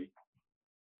mentally.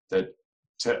 That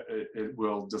it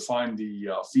will define the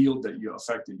field that you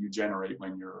effect that you generate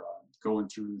when you're going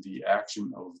through the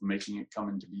action of making it come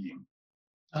into being.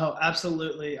 Oh,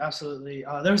 absolutely, absolutely.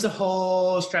 There's a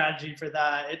whole strategy for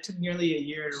that. It took nearly a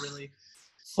year to really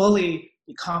fully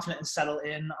be confident and settle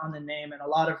in on the name, and a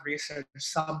lot of research,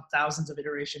 some thousands of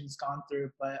iterations gone through.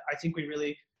 But I think we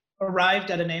really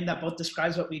arrived at a name that both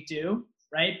describes what we do,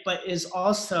 right, but is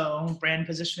also brand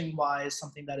positioning wise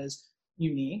something that is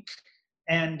unique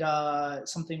and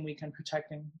something we can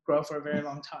protect and grow for a very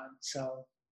long time. So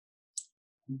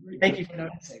thank you for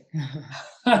noticing.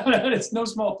 It's no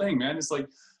small thing, man. It's like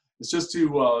it's just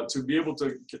to be able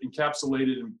to encapsulate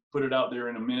it and put it out there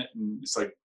in a minute, and it's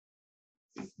like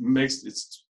it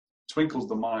twinkles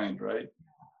the mind, right?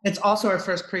 It's also our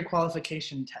first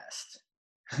pre-qualification test.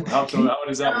 How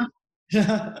is that?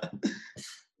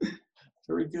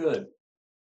 Very good.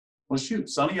 Well, shoot,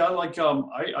 Sonny,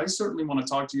 I certainly want to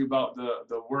talk to you about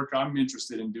the work I'm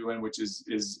interested in doing, which is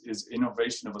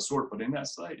innovation of a sort. But in that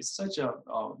site, it's such a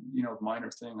minor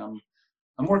thing.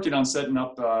 I'm working on setting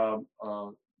up a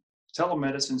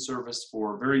telemedicine service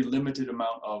for a very limited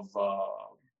amount of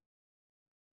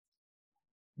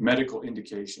medical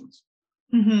indications.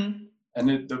 Mm-hmm.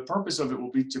 And the purpose of it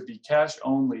will be to be cash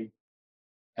only,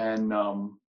 and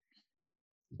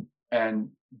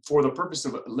for the purpose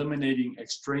of eliminating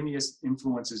extraneous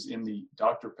influences in the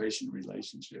doctor-patient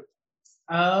relationship.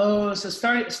 Oh, so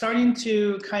starting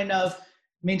to kind of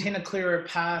maintain a clearer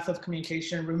path of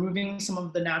communication, removing some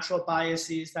of the natural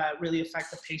biases that really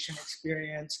affect the patient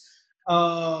experience.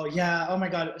 Oh, yeah. Oh, my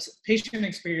God. Patient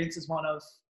experience is one of,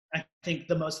 I think,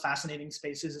 the most fascinating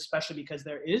spaces, especially because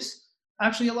there is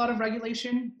actually a lot of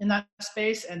regulation in that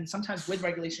space. And sometimes with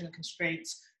regulation and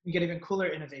constraints, you get even cooler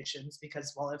innovations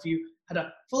because, well, if you had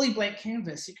a fully blank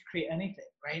canvas, you could create anything,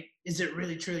 right? Is it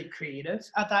really truly creative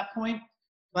at that point?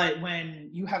 But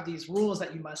when you have these rules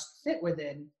that you must fit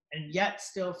within and yet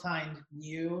still find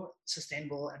new,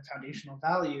 sustainable, and foundational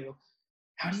value,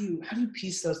 how do you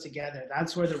piece those together?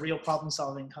 That's where the real problem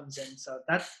solving comes in. So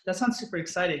that sounds super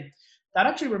exciting. That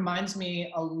actually reminds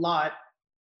me a lot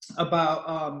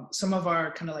about some of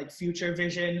our kind of like future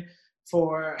vision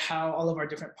for how all of our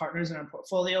different partners in our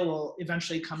portfolio will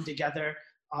eventually come together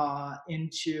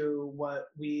into what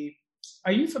we.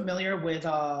 Are you familiar with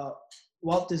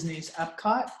Walt Disney's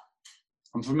Epcot?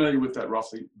 I'm familiar with that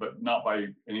roughly, but not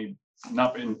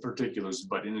in particulars,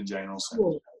 but in a general sense.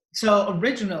 Cool. So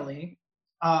originally,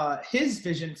 his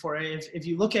vision for it, if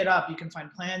you look it up, you can find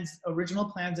original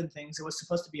plans and things. It was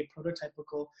supposed to be a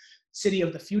prototypical city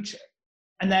of the future.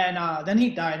 And then he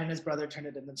died and his brother turned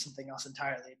it into something else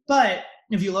entirely. But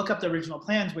if you look up the original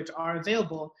plans, which are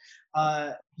available,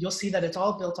 you'll see that it's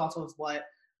all built off of what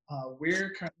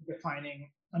we're currently defining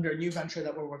under a new venture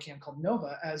that we're working on called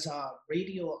Nova as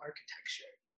radial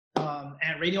architecture.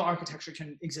 And radial architecture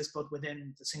can exist both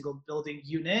within the single building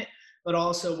unit, but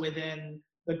also within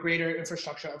the greater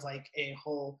infrastructure of like a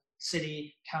whole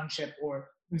city, township, or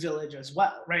village as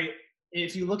well, right?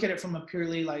 If you look at it from a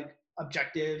purely like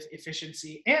objective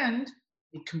efficiency and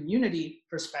the community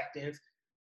perspective,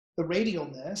 the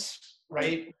radialness,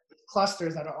 right?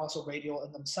 Clusters that are also radial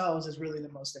in themselves is really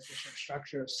the most efficient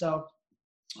structure. So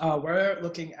we're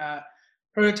looking at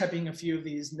prototyping a few of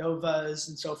these novas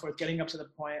and so forth, getting up to the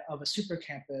point of a super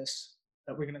campus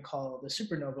that we're going to call the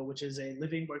Supernova, which is a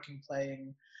living, working,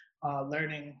 playing,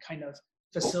 learning kind of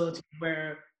facility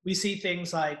where we see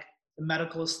things like the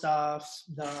medical stuff,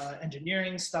 the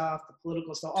engineering stuff, the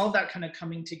political stuff, all of that kind of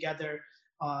coming together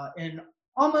in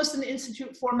almost an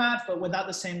institute format, but without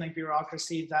the same like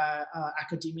bureaucracy that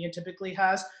academia typically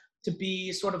has, to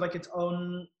be sort of like its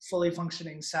own fully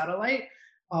functioning satellite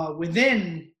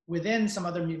within some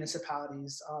other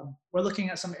municipalities. We're looking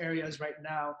at some areas right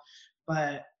now,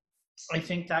 but I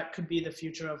think that could be the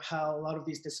future of how a lot of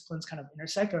these disciplines kind of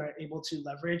intersect or are able to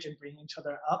leverage and bring each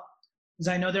other up. Because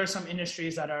I know there are some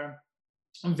industries that are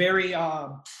very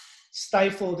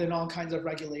stifled in all kinds of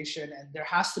regulation, and there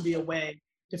has to be a way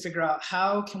to figure out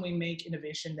how can we make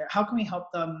innovation there, how can we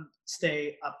help them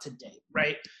stay up to date,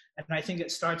 right? And I think it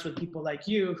starts with people like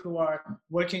you who are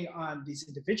working on these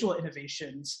individual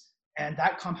innovations, and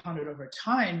that compounded over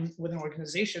time with an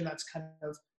organization that's kind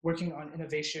of working on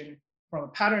innovation from a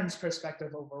patterns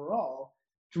perspective overall,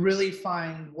 to really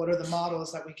find what are the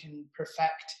models that we can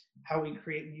perfect how we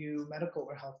create new medical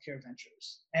or healthcare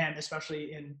ventures. And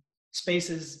especially in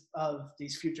spaces of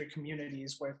these future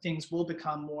communities where things will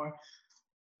become more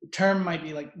term might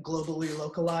be like globally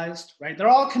localized, right? They're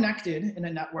all connected in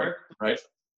a network. Right.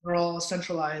 They're all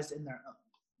centralized in their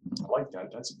own. I like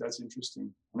that. That's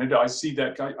interesting. And I see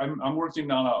that guy. I'm working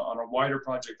on a wider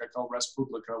project I call Res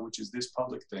Publica, which is this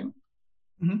public thing,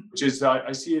 Mm-hmm. which is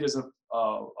I see it as a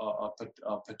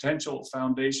potential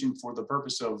foundation for the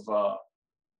purpose of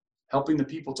helping the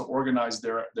people to organize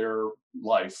their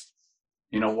life,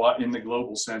 what in the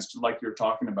global sense, like you're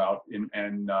talking about,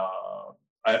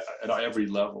 at every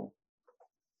level,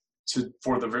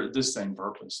 for this same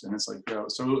purpose. And it's like,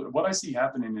 so what I see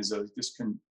happening is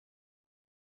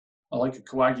like a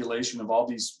coagulation of all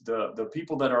these the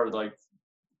people that are like,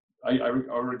 I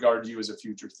regard you as a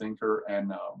future thinker,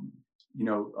 and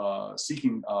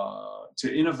seeking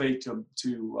to innovate,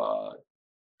 to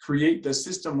create the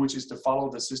system which is to follow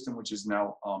the system which is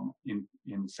now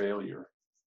in failure.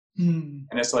 And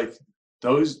it's like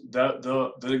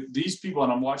these people,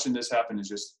 and I'm watching this happen, is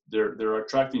just they're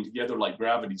attracting together like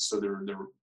gravity. So they're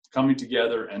coming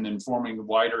together and then forming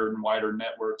wider and wider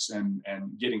networks and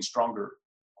getting stronger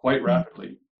quite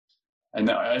rapidly. And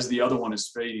as the other one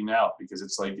is fading out, because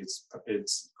it's like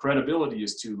its credibility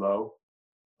is too low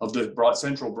of the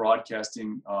central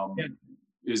broadcasting. And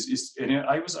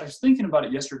I was thinking about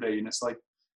it yesterday, and it's like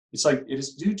it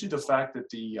is due to the fact that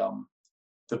the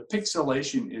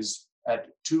pixelation is at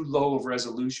too low of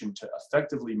resolution to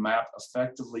effectively map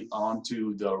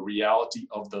onto the reality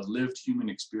of the lived human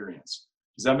experience.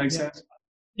 Does that make sense?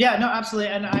 Yeah, no,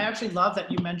 absolutely. And I actually love that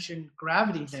you mentioned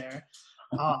gravity there.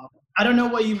 I don't know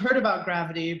what you've heard about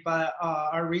gravity, but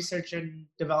our research and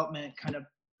development kind of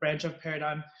branch of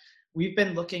paradigm, we've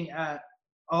been looking at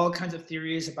all kinds of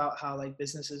theories about how like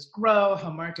businesses grow, how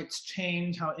markets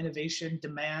change, how innovation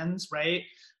demands, right?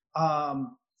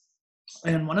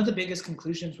 And one of the biggest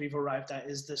conclusions we've arrived at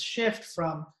is this shift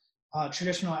from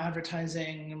traditional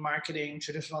advertising, marketing,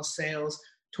 traditional sales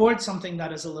towards something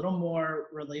that is a little more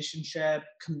relationship,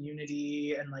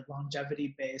 community, and like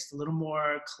longevity based, a little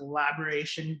more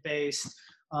collaboration based,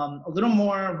 a little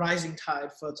more rising tide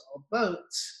floats all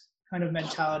boats kind of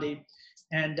mentality.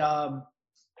 And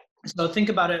so think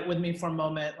about it with me for a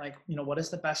moment, like, what is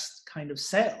the best kind of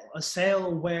sale? A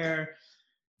sale where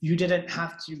you didn't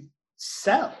have to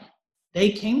sell. They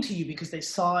came to you because they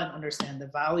saw and understand the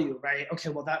value, right? Okay,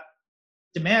 well, that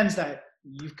demands that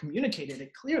you've communicated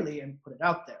it clearly and put it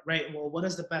out there, right? Well, what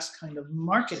is the best kind of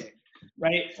marketing,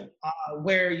 right?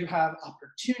 Where you have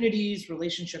opportunities,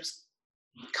 relationships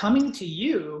coming to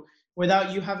you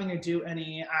without you having to do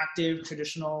any active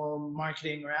traditional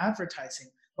marketing or advertising.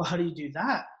 Well, how do you do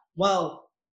that? Well,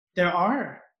 there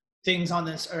are things on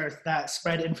this earth that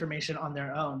spread information on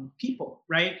their own, people,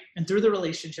 right? And through the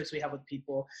relationships we have with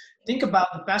people, think about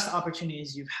the best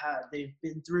opportunities you've had. They've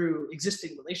been through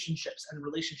existing relationships and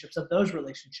relationships of those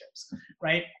relationships,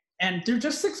 right? And through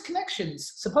just 6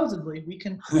 connections, supposedly, we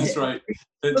can That's right.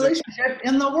 Relationship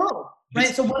in the world,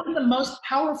 right? So what is the most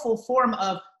powerful form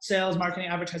of sales, marketing,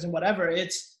 advertising, whatever?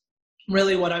 It's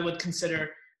really what I would consider,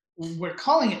 we're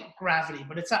calling it gravity,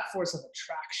 but it's that force of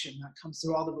attraction that comes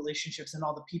through all the relationships and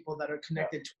all the people that are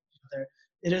connected to each other.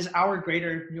 It is our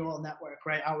greater neural network,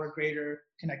 right? Our greater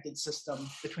connected system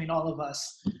between all of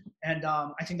us. And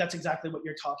I think that's exactly what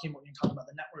you're talking about when you talk about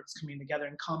the networks coming together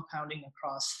and compounding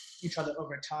across each other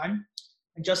over time.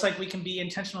 And just like we can be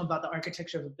intentional about the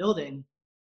architecture of a building,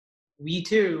 we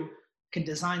too can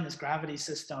design this gravity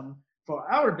system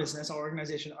for our business, our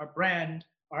organization, our brand,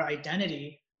 our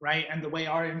identity, right? And the way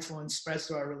our influence spreads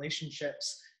through our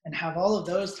relationships, and have all of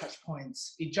those touch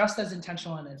points be just as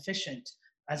intentional and efficient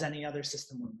as any other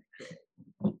system we might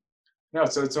create. Yeah,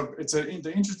 so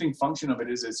the interesting function of it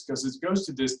is because it goes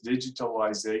to this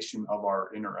digitalization of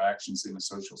our interactions in a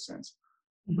social sense,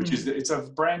 which is it's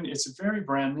very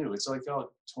brand new. It's like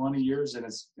 20 years and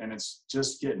it's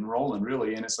just getting rolling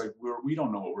really, and it's like we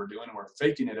don't know what we're doing. We're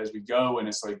faking it as we go, and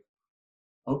it's like,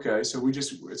 okay, so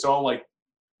it's all like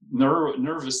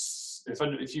nervous.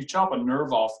 If you chop a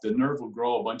nerve off, the nerve will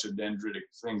grow a bunch of dendritic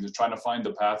things. It's trying to find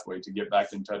the pathway to get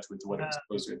back in touch with what it's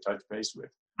supposed to touch base with.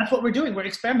 That's what we're doing. We're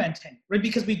experimenting, right?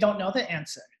 Because we don't know the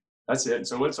answer. That's it.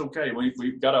 So it's okay.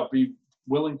 We've got to be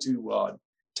willing to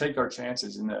take our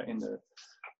chances in the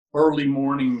early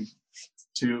morning.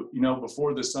 To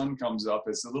before the sun comes up,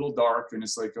 it's a little dark, and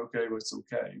it's like, okay, well, it's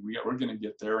okay. We're going to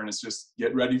get there, and it's just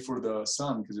get ready for the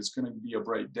sun because it's going to be a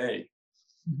bright day.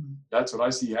 Mm-hmm. That's what I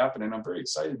see happening. I'm very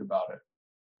excited about it.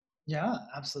 Yeah,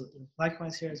 absolutely.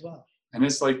 Likewise here as well. And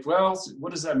it's like, well,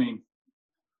 what does that mean?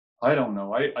 I don't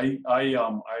know. I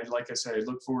like I say, I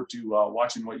look forward to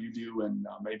watching what you do, and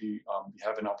maybe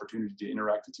have an opportunity to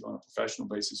interact with you on a professional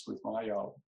basis with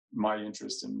my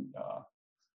interest, and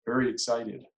very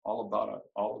excited all about it.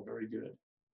 All very good.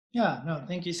 Yeah, no,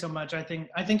 thank you so much. I think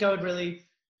I would really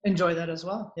enjoy that as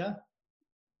well. Yeah.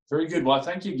 Very good. Well,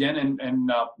 thank you again,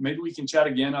 and maybe we can chat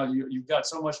again. You've got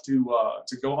so much to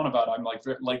go on about. I'm like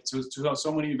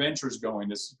so many ventures going.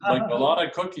 There's like a lot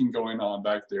of cooking going on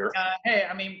back there. Hey,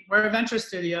 I mean, we're a venture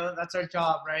studio. That's our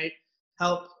job, right?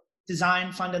 Help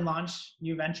design, fund, and launch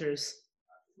new ventures,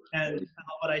 and that's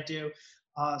what I do.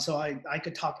 So I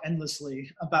could talk endlessly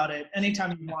about it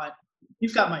anytime you want.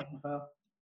 You've got my info.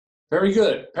 Very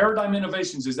good. Paradigm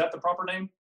Innovations, is that the proper name?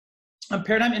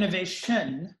 Paradigm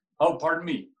Innovation. Oh, pardon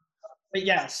me. But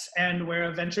yes, and we're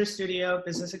a venture studio,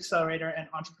 business accelerator, and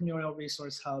entrepreneurial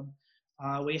resource hub.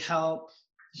 We help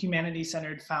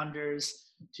humanity-centered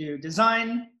founders to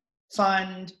design,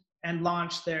 fund, and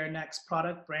launch their next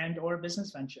product, brand, or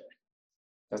business venture.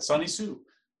 That's Sunny Sue.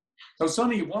 So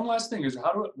Sunny, one last thing is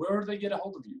where do they get a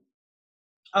hold of you?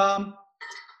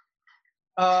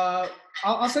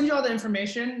 I'll send you all the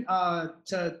information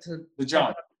to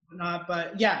John.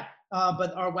 but yeah,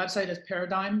 but our website is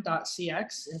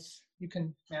paradigm.cx, if you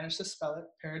can manage to spell it,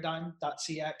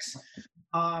 paradigm.cx.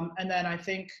 And then I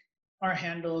think our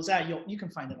handles, you can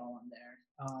find it all on there.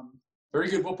 Very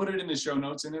good. We'll put it in the show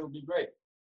notes and it'll be great.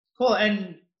 Cool.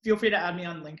 And feel free to add me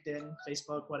on LinkedIn,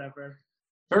 Facebook, whatever.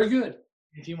 Very good.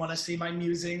 If you want to see my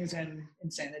musings and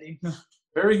insanity.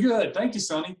 Very good. Thank you,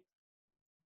 Sunny.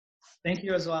 Thank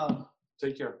you as well.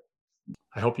 Take care.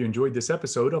 I hope you enjoyed this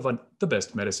episode of the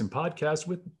Best Medicine Podcast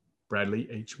with Bradley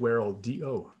H. Werrell,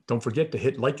 DO. Don't forget to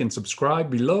hit like and subscribe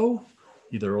below,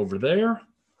 either over there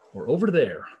or over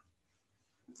there.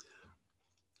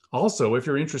 Also, if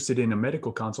you're interested in a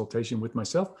medical consultation with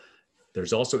myself,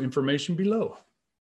 there's also information below.